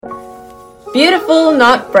Beautiful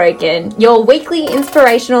Not Broken, your weekly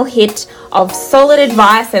inspirational hit of solid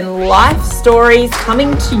advice and life stories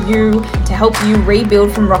coming to you to help you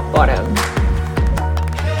rebuild from rock bottom.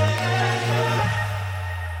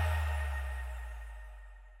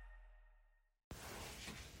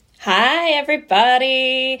 Hi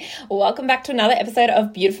everybody, welcome back to another episode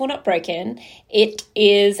of Beautiful Not Broken. It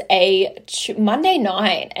is a Monday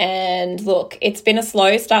night and look, it's been a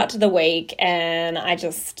slow start to the week and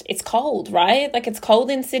it's cold, right? Like it's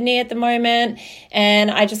cold in Sydney at the moment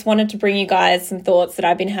and I just wanted to bring you guys some thoughts that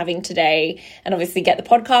I've been having today and obviously get the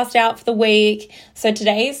podcast out for the week. So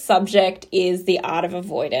today's subject is the art of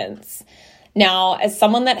avoidance. Now, as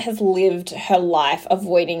someone that has lived her life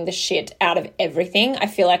avoiding the shit out of everything, I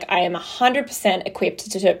feel like I am 100%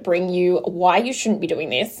 equipped to bring you why you shouldn't be doing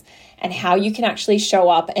this and how you can actually show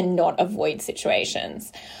up and not avoid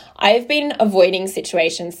situations. I have been avoiding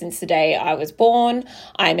situations since the day I was born.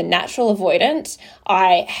 I'm a natural avoidant.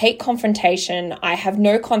 I hate confrontation. I have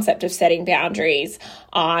no concept of setting boundaries.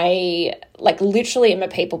 I literally am a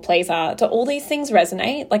people pleaser. Do all these things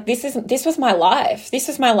resonate? Like this was my life. This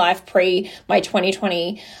was my life pre my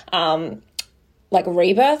 2020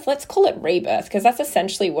 rebirth. Let's call it rebirth because that's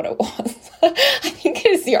essentially what it was. I think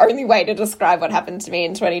it is the only way to describe what happened to me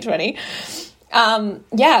in 2020.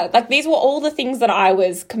 These were all the things that I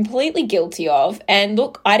was completely guilty of. And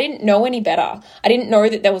look, I didn't know any better. I didn't know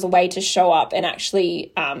that there was a way to show up and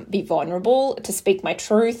actually be vulnerable, to speak my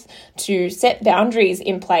truth, to set boundaries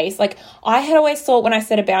in place. Like I had always thought when I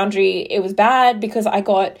set a boundary, it was bad because I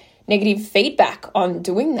got negative feedback on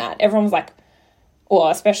doing that. Everyone was like, or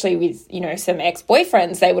especially with, some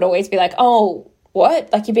ex-boyfriends, they would always be like, oh, what?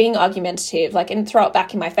 Like you're being argumentative, and throw it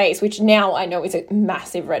back in my face, which now I know is a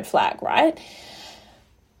massive red flag, right?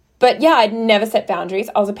 But yeah, I'd never set boundaries.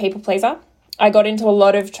 I was a people pleaser. I got into a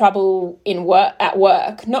lot of trouble at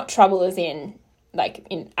work, not trouble as in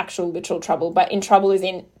in actual literal trouble, but in trouble as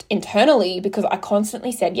in internally because I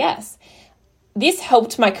constantly said yes. This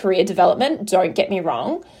helped my career development, don't get me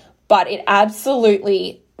wrong, but it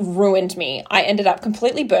absolutely ruined me. I ended up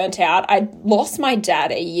completely burnt out. I lost my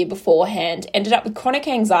dad a year beforehand, ended up with chronic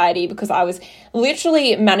anxiety because I was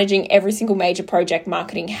literally managing every single major project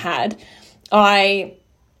marketing had. I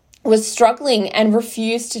was struggling and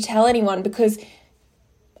refused to tell anyone because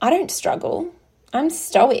I don't struggle. I'm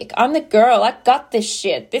stoic. I'm the girl. I got this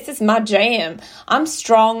shit. This is my jam. I'm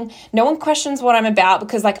strong. No one questions what I'm about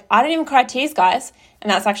because I don't even cry tears, guys. And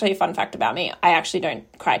that's actually a fun fact about me. I actually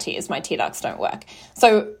don't cry tears. My tear ducts don't work.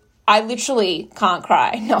 So I literally can't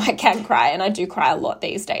cry. No, I can cry, and I do cry a lot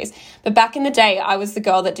these days. But back in the day, I was the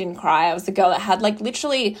girl that didn't cry. I was the girl that had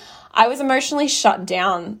I was emotionally shut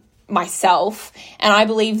down myself, and I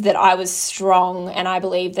believed that I was strong, and I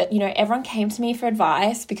believed that, everyone came to me for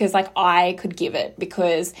advice because I could give it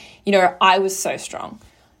because, I was so strong.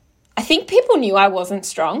 I think people knew I wasn't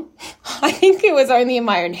strong. I think it was only in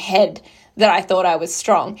my own head that I thought I was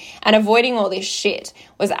strong, and avoiding all this shit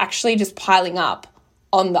was actually just piling up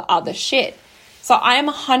on the other shit. So I am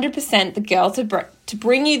 100% the girl to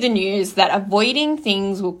bring you the news that avoiding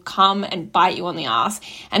things will come and bite you on the ass.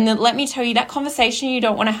 And then let me tell you, that conversation you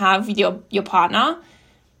don't want to have with your partner,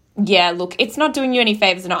 yeah, look, it's not doing you any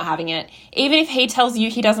favors not having it. Even if he tells you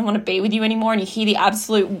he doesn't want to be with you anymore and you hear the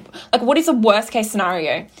absolute, what is the worst case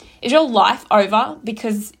scenario? Is your life over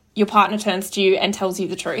because your partner turns to you and tells you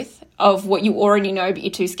the truth of what you already know but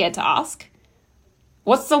you're too scared to ask?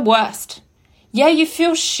 What's the worst? Yeah, you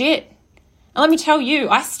feel shit. And let me tell you,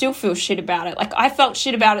 I still feel shit about it. I felt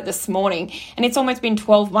shit about it this morning, and it's almost been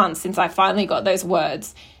 12 months since I finally got those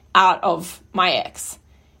words out of my ex.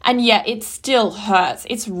 And yeah, it still hurts.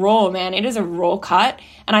 It's raw, man. It is a raw cut,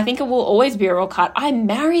 and I think it will always be a raw cut. I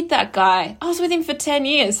married that guy. I was with him for 10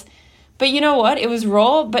 years. But you know what? It was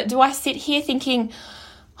raw, but do I sit here thinking,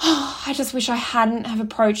 oh, I just wish I hadn't have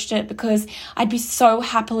approached it because I'd be so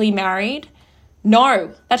happily married?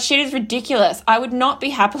 No, that shit is ridiculous. I would not be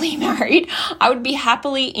happily married. I would be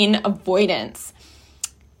happily in avoidance.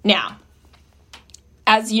 Now,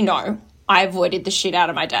 as you know, I avoided the shit out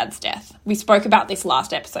of my dad's death. We spoke about this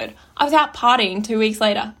last episode. I was out partying 2 weeks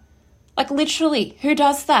later. Literally, who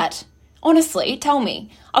does that? Honestly, tell me.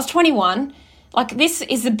 I was 21. This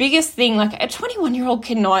is the biggest thing. A 21-year-old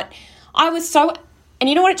cannot. I was so... And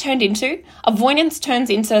you know what it turned into? Avoidance turns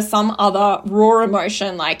into some other raw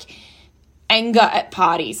emotion anger at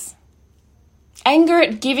parties. Anger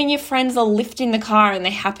at giving your friends a lift in the car and they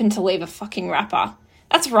happen to leave a fucking wrapper.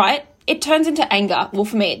 That's right. It turns into anger. Well,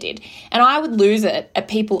 for me it did. And I would lose it at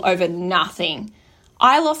people over nothing.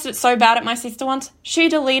 I lost it so bad at my sister once. She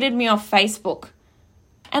deleted me off Facebook.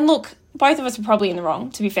 And look, both of us were probably in the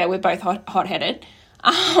wrong. To be fair, we're both hot-headed.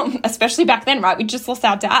 especially back then, right? We just lost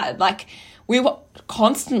our dad. Like, we were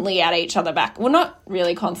constantly at each other back. Well, not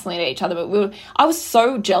really constantly at each other, but I was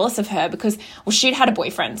so jealous of her because, well, she'd had a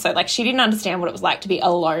boyfriend. So, like, she didn't understand what it was like to be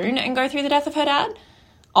alone and go through the death of her dad.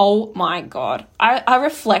 Oh, my God. I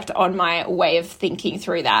reflect on my way of thinking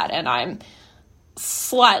through that, and I'm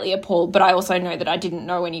slightly appalled, but I also know that I didn't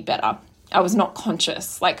know any better. I was not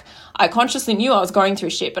conscious. Like, I consciously knew I was going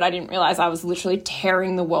through shit, but I didn't realize I was literally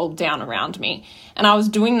tearing the world down around me. And I was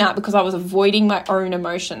doing that because I was avoiding my own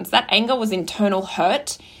emotions. That anger was internal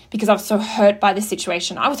hurt because I was so hurt by the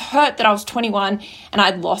situation. I was hurt that I was 21 and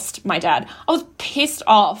I'd lost my dad. I was pissed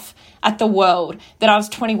off at the world that I was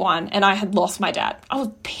 21 and I had lost my dad. I was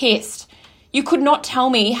pissed. You could not tell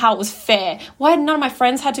me how it was fair. Why had none of my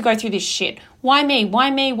friends had to go through this shit? Why me?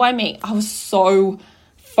 Why me? Why me? I was so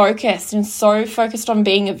focused on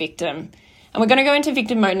being a victim. And we're going to go into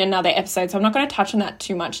victim mode in another episode, so I'm not going to touch on that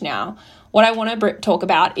too much now. What I want to talk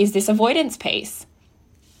about is this avoidance piece.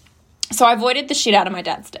 So I avoided the shit out of my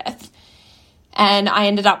dad's death, and I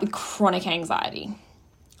ended up with chronic anxiety.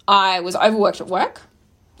 I was overworked at work.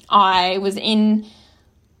 I was in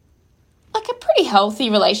like a pretty healthy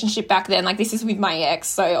relationship back then. Like, this is with my ex,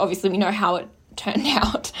 so obviously we know how it turned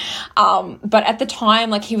out. But at the time,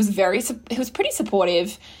 like, he was pretty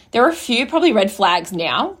supportive. There are a few probably red flags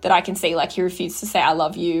now that I can see. Like, he refused to say I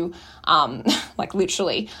love you. Like,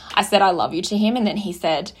 literally I said I love you to him, and then he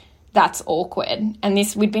said that's awkward. And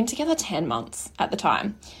we'd been together 10 months at the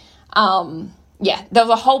time. Yeah, there was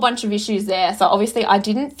a whole bunch of issues there. So obviously I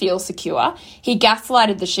didn't feel secure. He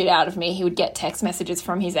gaslighted the shit out of me. He would get text messages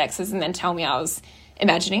from his exes and then tell me I was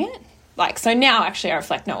imagining it. Like, so now actually I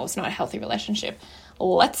reflect, no, it's not a healthy relationship.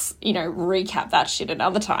 Let's, recap that shit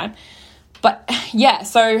another time. But yeah,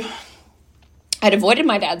 so I'd avoided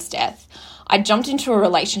my dad's death. I jumped into a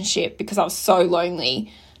relationship because I was so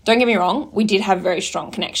lonely. Don't get me wrong, we did have a very strong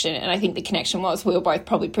connection. And I think the connection was we were both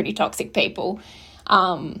probably pretty toxic people.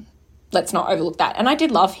 Let's not overlook that. And I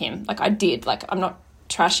did love him. Like, I did. Like, I'm not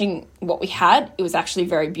trashing what we had. It was actually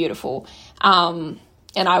very beautiful. And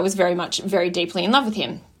I was very deeply in love with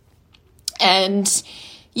him. And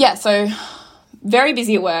yeah, so very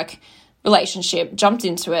busy at work, relationship, jumped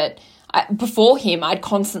into it. Before him, I'd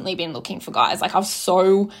constantly been looking for guys. Like, I was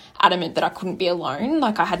so adamant that I couldn't be alone.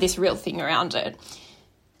 Like, I had this real thing around it.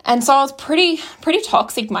 And so I was pretty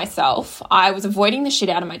toxic myself. I was avoiding the shit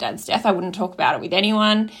out of my dad's death. I wouldn't talk about it with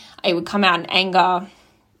anyone. I would come out in anger.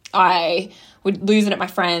 I would lose it at my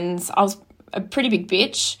friends. I was a pretty big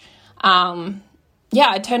bitch.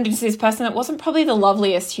 I turned into this person that wasn't probably the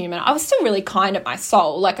loveliest human. I was still really kind at my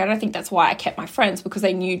soul. Like, I don't think that's why I kept my friends, because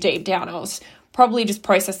they knew deep down I was probably just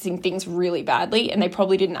processing things really badly, and they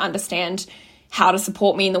probably didn't understand how to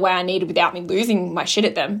support me in the way I needed without me losing my shit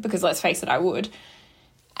at them, because let's face it, I would.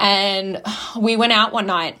 And we went out one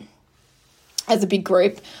night as a big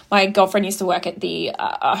group. My girlfriend used to work at the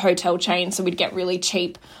hotel chain, so we'd get really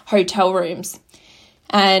cheap hotel rooms.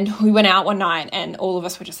 And we went out one night and all of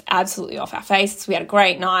us were just absolutely off our faces. We had a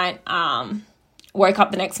great night. Woke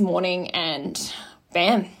up the next morning and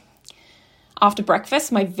bam. After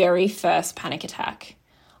breakfast, my very first panic attack.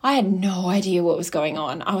 I had no idea what was going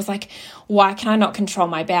on. I was like, why can I not control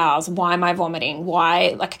my bowels? Why am I vomiting?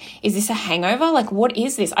 Why, is this a hangover? Like, what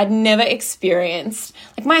is this? I'd never experienced,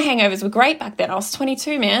 my hangovers were great back then. I was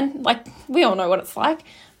 22, man. Like, we all know what it's like.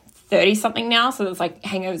 30-something now, so it's like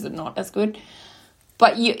hangovers are not as good.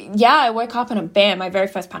 But I woke up and bam, my very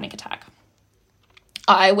first panic attack.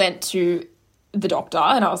 I went to the doctor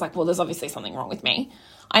and I was like, well, there's obviously something wrong with me.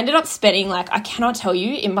 I ended up spending, I cannot tell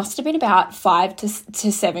you, it must have been about $5,000 to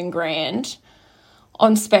 $7,000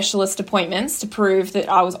 on specialist appointments to prove that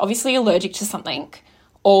I was obviously allergic to something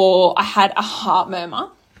or I had a heart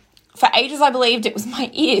murmur. For ages, I believed it was my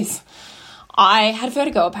ears. I had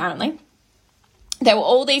vertigo, apparently. There were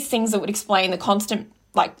all these things that would explain the constant,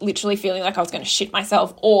 literally feeling like I was going to shit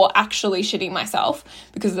myself or actually shitting myself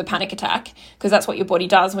because of the panic attack, because that's what your body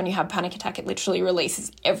does when you have panic attack. It literally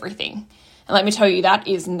releases everything. And let me tell you, that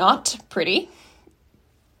is not pretty.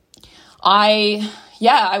 I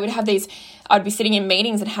would have these, I'd be sitting in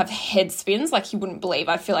meetings and have head spins like you wouldn't believe.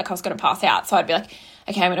 I'd feel like I was going to pass out. So I'd be like,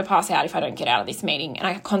 okay, I'm going to pass out if I don't get out of this meeting. And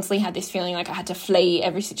I constantly had this feeling like I had to flee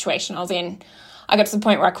every situation I was in. I got to the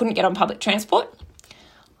point where I couldn't get on public transport.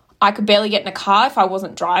 I could barely get in a car if I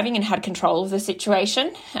wasn't driving and had control of the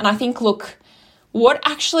situation. And I think, look, what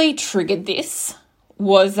actually triggered this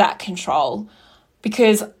was that control,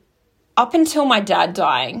 because up until my dad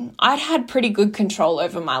dying, I'd had pretty good control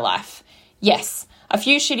over my life. Yes, a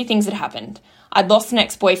few shitty things had happened. I'd lost an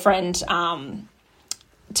ex-boyfriend to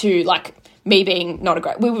me being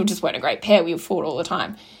not we just weren't a great pair. We fought all the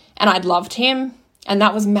time. And I'd loved him. And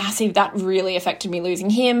that was massive. That really affected me, losing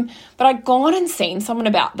him. But I'd gone and seen someone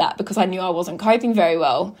about that because I knew I wasn't coping very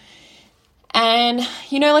well. And,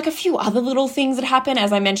 like a few other little things that happened.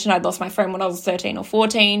 As I mentioned, I'd lost my friend when I was 13 or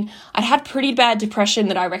 14. I'd had pretty bad depression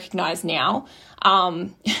that I recognize now.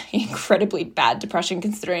 Incredibly bad depression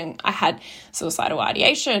considering I had suicidal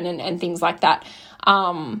ideation and things like that.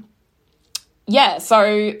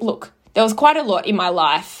 So look, there was quite a lot in my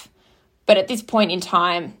life. But at this point in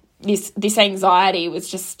time, this anxiety was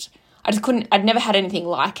just, I'd never had anything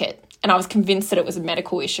like it. And I was convinced that it was a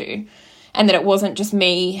medical issue and that it wasn't just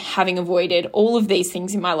me having avoided all of these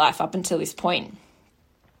things in my life up until this point.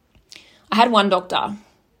 I had one doctor,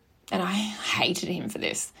 and I hated him for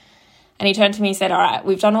this. And he turned to me and said, all right,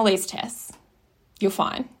 we've done all these tests. You're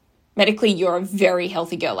fine. Medically, you're a very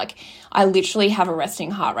healthy girl. Like, I literally have a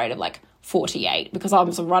resting heart rate of 48 because I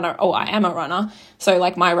was a runner. Oh, I am a runner. So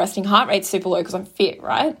my resting heart rate's super low because I'm fit,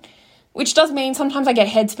 right? Which does mean sometimes I get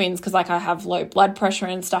head spins because I have low blood pressure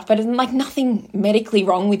and stuff, but it's nothing medically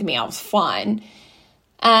wrong with me. I was fine.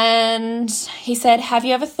 And he said, have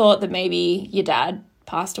you ever thought that maybe your dad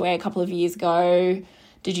passed away a couple of years ago?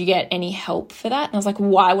 Did you get any help for that? And I was like,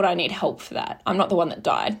 why would I need help for that? I'm not the one that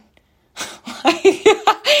died.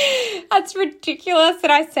 That's ridiculous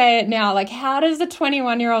that I say it now. How does a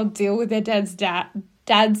 21-year-old deal with their dad's death?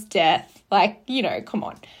 Come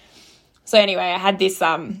on. So anyway, I had this,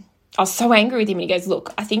 I was so angry with him, and he goes,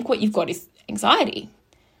 look, I think what you've got is anxiety.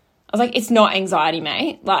 I was like, it's not anxiety,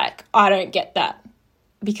 mate. I don't get that.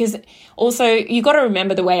 Because also you got to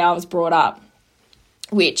remember the way I was brought up,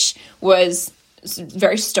 which was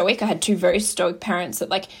very stoic. I had two very stoic parents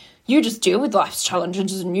that you just deal with life's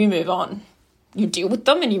challenges and you move on. You deal with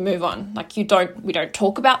them and you move on. We don't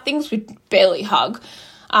talk about things. We barely hug.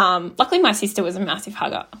 Luckily my sister was a massive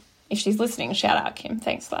hugger. If she's listening, shout out, Kim.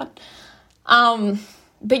 Thanks for that.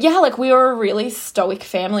 But yeah, we were a really stoic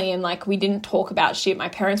family, and we didn't talk about shit. My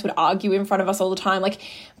parents would argue in front of us all the time.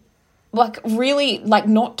 Really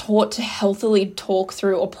not taught to healthily talk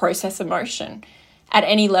through or process emotion at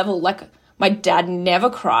any level. My dad never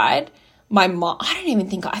cried. My mom,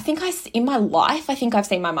 in my life, I think I've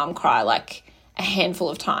seen my mum cry a handful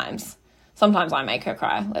of times. Sometimes I make her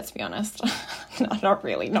cry, let's be honest. No, not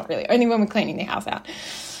really. Only when we're cleaning the house out.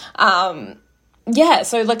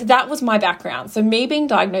 So that was my background. So me being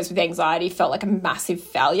diagnosed with anxiety felt like a massive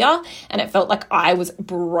failure, and it felt like I was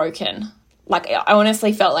broken. I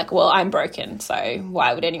honestly felt well, I'm broken, so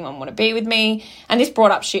why would anyone want to be with me? And this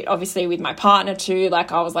brought up shit, obviously, with my partner too.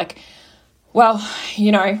 I was well,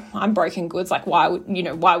 I'm broken goods. Why would,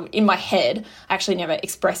 in my head, I actually never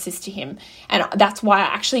expressed this to him. And that's why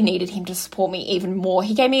I actually needed him to support me even more.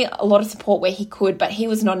 He gave me a lot of support where he could, but he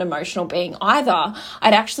was not an emotional being either.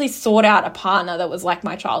 I'd actually sought out a partner that was like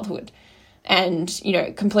my childhood and,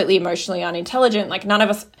 completely emotionally unintelligent. None of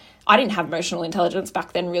us, I didn't have emotional intelligence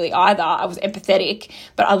back then really either. I was empathetic,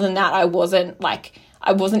 but other than that, I wasn't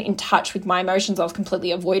in touch with my emotions. I was completely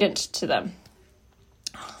avoidant to them.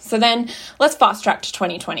 So then let's fast track to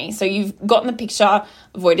 2020. So you've gotten the picture,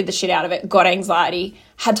 avoided the shit out of it, got anxiety,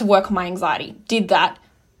 had to work on my anxiety, did that.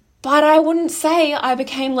 But I wouldn't say I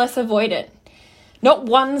became less avoidant. Not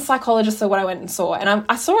one psychologist saw what I went and saw. And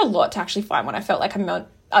I saw a lot to actually find what I felt like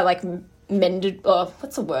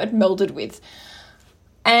melded with.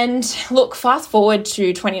 And look, fast forward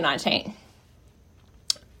to 2019.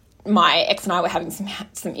 My ex and I were having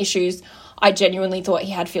some issues. I genuinely thought he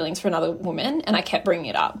had feelings for another woman, and I kept bringing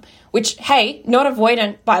it up, which, hey, not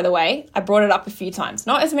avoidant, by the way. I brought it up a few times,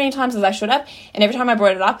 not as many times as I should have. And every time I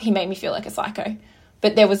brought it up, he made me feel like a psycho.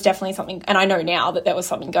 But there was definitely something, and I know now that there was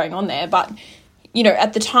something going on there. But,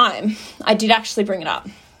 at the time, I did actually bring it up.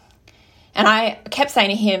 And I kept saying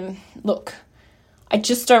to him, look, I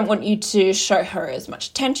just don't want you to show her as much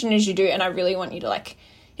attention as you do. And I really want you to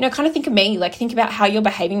kind of think of me, think about how you're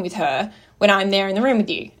behaving with her when I'm there in the room with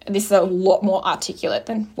you. This is a lot more articulate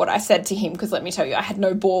than what I said to him, because let me tell you, I had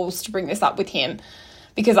no balls to bring this up with him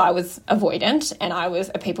because I was avoidant and I was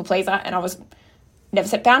a people pleaser and I was never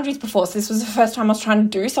set boundaries before. So this was the first time I was trying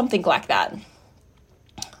to do something like that.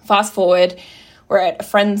 Fast forward, we're at a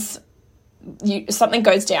friend's, something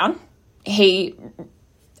goes down. He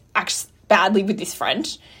acts badly with this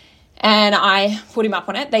friend and I put him up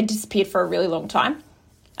on it. They disappeared for a really long time.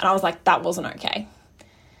 And I was like, that wasn't okay.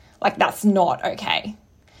 That's not okay.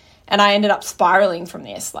 And I ended up spiraling from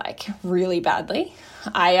this, really badly.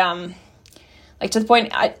 I, to the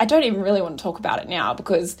point, I don't even really want to talk about it now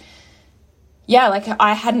because,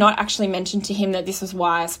 I had not actually mentioned to him that this was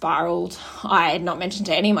why I spiraled. I had not mentioned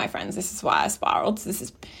to any of my friends this is why I spiraled. So this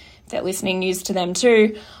is, if they're listening, news to them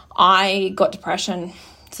too. I got depression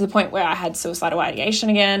to the point where I had suicidal ideation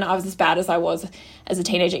again. I was as bad as I was as a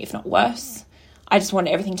teenager, if not worse. I just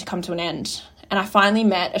wanted everything to come to an end. And I finally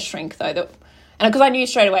met a shrink, though, and because I knew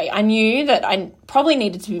straight away, I knew that I probably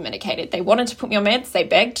needed to be medicated. They wanted to put me on meds, they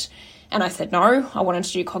begged, and I said no. I wanted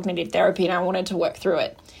to do cognitive therapy and I wanted to work through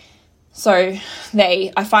it. So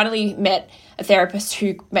I finally met a therapist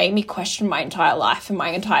who made me question my entire life and my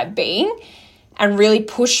entire being and really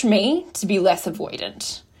pushed me to be less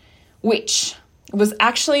avoidant, which was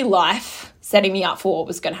actually life setting me up for what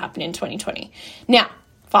was going to happen in 2020. Now,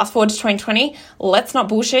 fast forward to 2020, let's not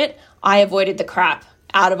bullshit. I avoided the crap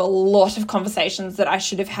out of a lot of conversations that I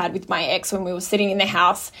should have had with my ex when we were sitting in the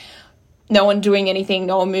house, no one doing anything,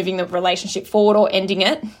 no one moving the relationship forward or ending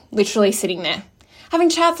it, literally sitting there. Having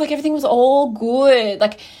chats like everything was all good,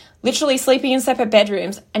 like literally sleeping in separate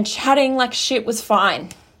bedrooms and chatting like shit was fine.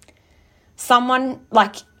 Someone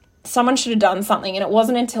should have done something, and it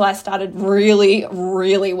wasn't until I started really,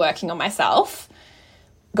 really working on myself,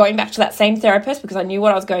 going back to that same therapist because I knew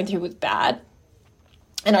what I was going through was bad.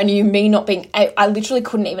 And I knew me not being, I literally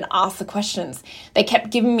couldn't even ask the questions. They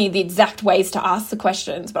kept giving me the exact ways to ask the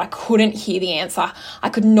questions, but I couldn't hear the answer. I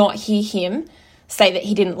could not hear him say that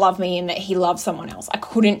he didn't love me and that he loved someone else. I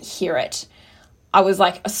couldn't hear it. I was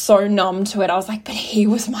like so numb to it. I was like, but he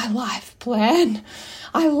was my life plan.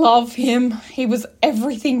 I love him. He was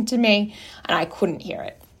everything to me. And I couldn't hear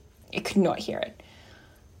it. I could not hear it.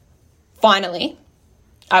 Finally,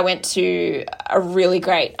 I went to a really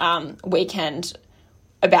great weekend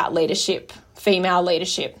about leadership, female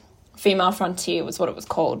frontier was what it was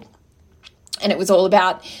called. And it was all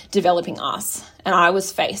about developing us. And I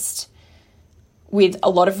was faced with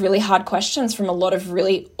a lot of really hard questions from a lot of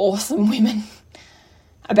really awesome women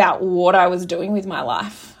about what I was doing with my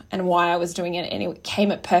life and why I was doing it. And it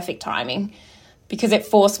came at perfect timing because it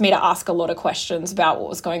forced me to ask a lot of questions about what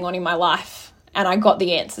was going on in my life. And I got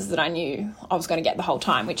the answers that I knew I was going to get the whole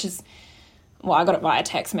time, which is, well, I got it via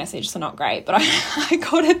text message, so not great, but I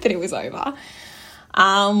got it that it was over.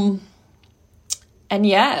 And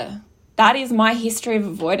yeah, that is my history of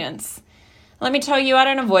avoidance. Let me tell you, I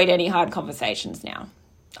don't avoid any hard conversations now.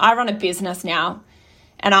 I run a business now,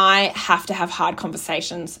 and I have to have hard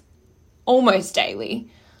conversations almost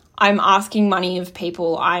daily. I'm asking money of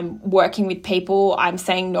people. I'm working with people. I'm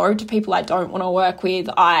saying no to people I don't want to work with.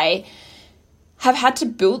 I have had to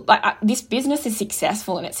build, this business is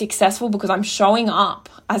successful, and it's successful because I'm showing up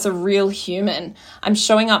as a real human. I'm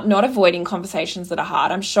showing up not avoiding conversations that are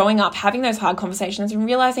hard. I'm showing up having those hard conversations and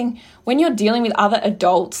realizing when you're dealing with other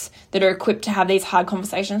adults that are equipped to have these hard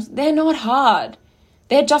conversations, they're not hard.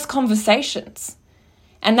 They're just conversations.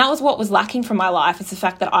 And that was what was lacking from my life, is the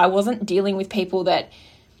fact that I wasn't dealing with people that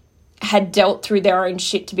had dealt through their own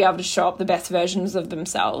shit to be able to show up the best versions of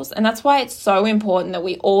themselves. And that's why it's so important that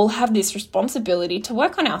we all have this responsibility to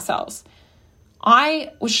work on ourselves.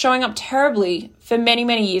 I was showing up terribly for many,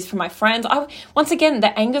 many years for my friends. Once again,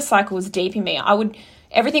 the anger cycle was deep in me.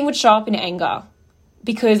 Everything would show up in anger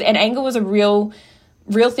and anger was a real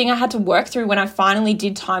thing I had to work through when I finally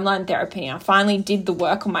did timeline therapy. I finally did the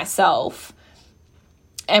work on myself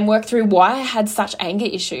and worked through why I had such anger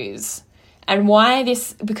issues. And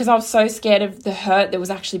because I was so scared of the hurt that was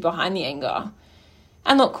actually behind the anger.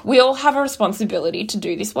 And look, we all have a responsibility to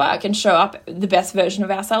do this work and show up the best version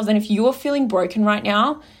of ourselves. And if you're feeling broken right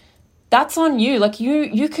now, that's on you. Like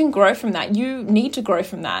you can grow from that. You need to grow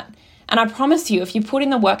from that. And I promise you, if you put in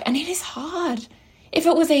the work, and it is hard. If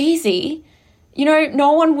it was easy,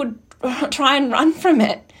 no one would try and run from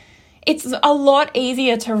it. It's a lot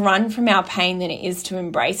easier to run from our pain than it is to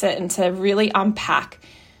embrace it and to really unpack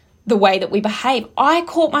the way that we behave. I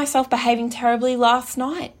caught myself behaving terribly last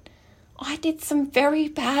night. I did some very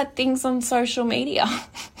bad things on social media.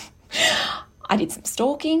 I did some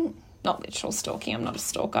stalking, not literal stalking, I'm not a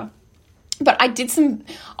stalker. But I did some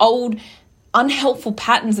old unhelpful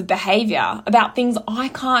patterns of behavior about things I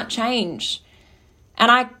can't change.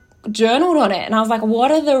 And I journaled on it and I was like,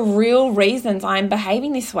 what are the real reasons I'm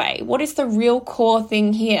behaving this way? What is the real core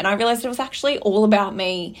thing here? And I realized it was actually all about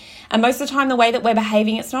me. And most of the time, the way that we're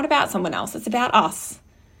behaving, it's not about someone else. It's about us.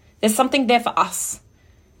 There's something there for us.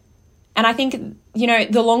 And I think,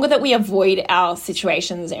 the longer that we avoid our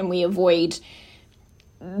situations and we avoid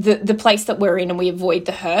the place that we're in and we avoid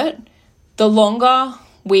the hurt, the longer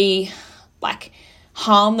we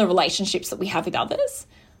harm the relationships that we have with others,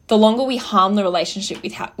 the longer we harm the relationship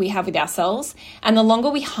we have with ourselves, and the longer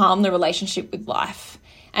we harm the relationship with life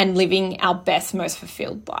and living our best, most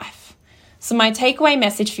fulfilled life. So my takeaway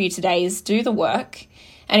message for you today is do the work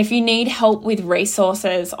And if you need help with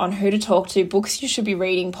resources on who to talk to, books you should be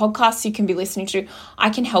reading, podcasts you can be listening to, I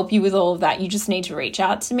can help you with all of that. You just need to reach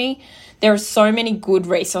out to me. There are so many good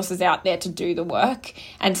resources out there to do the work,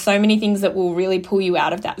 and so many things that will really pull you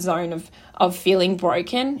out of that zone of feeling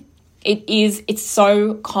broken. It's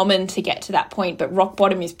so common to get to that point, but rock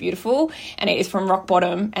bottom is beautiful, and it is from rock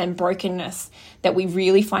bottom and brokenness that we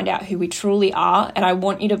really find out who we truly are. And I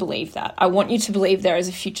want you to believe that. I want you to believe there is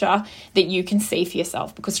a future that you can see for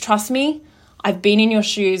yourself, because trust me, I've been in your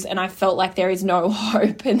shoes and I felt like there is no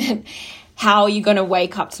hope. And then how are you going to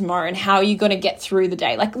wake up tomorrow, and how are you going to get through the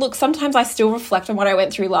day? Like, look, sometimes I still reflect on what I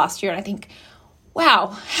went through last year and I think, wow,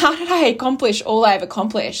 how did I accomplish all I've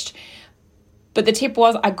accomplished? But the tip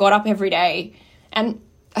was, I got up every day and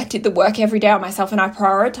I did the work every day on myself, and I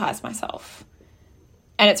prioritized myself.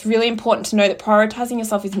 And it's really important to know that prioritizing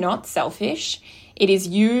yourself is not selfish. It is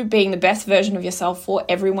you being the best version of yourself for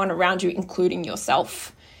everyone around you, including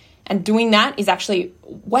yourself. And doing that is actually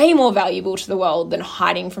way more valuable to the world than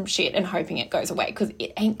hiding from shit and hoping it goes away, because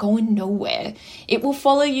it ain't going nowhere. It will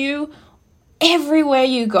follow you everywhere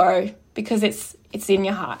you go because it's in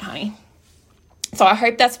your heart, honey. So I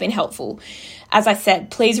hope that's been helpful. As I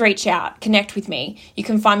said, please reach out, connect with me. You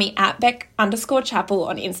can find me at Beck_Chappell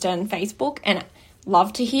on Insta and Facebook, and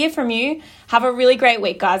love to hear from you. Have a really great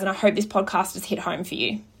week, guys, and I hope this podcast has hit home for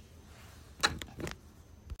you.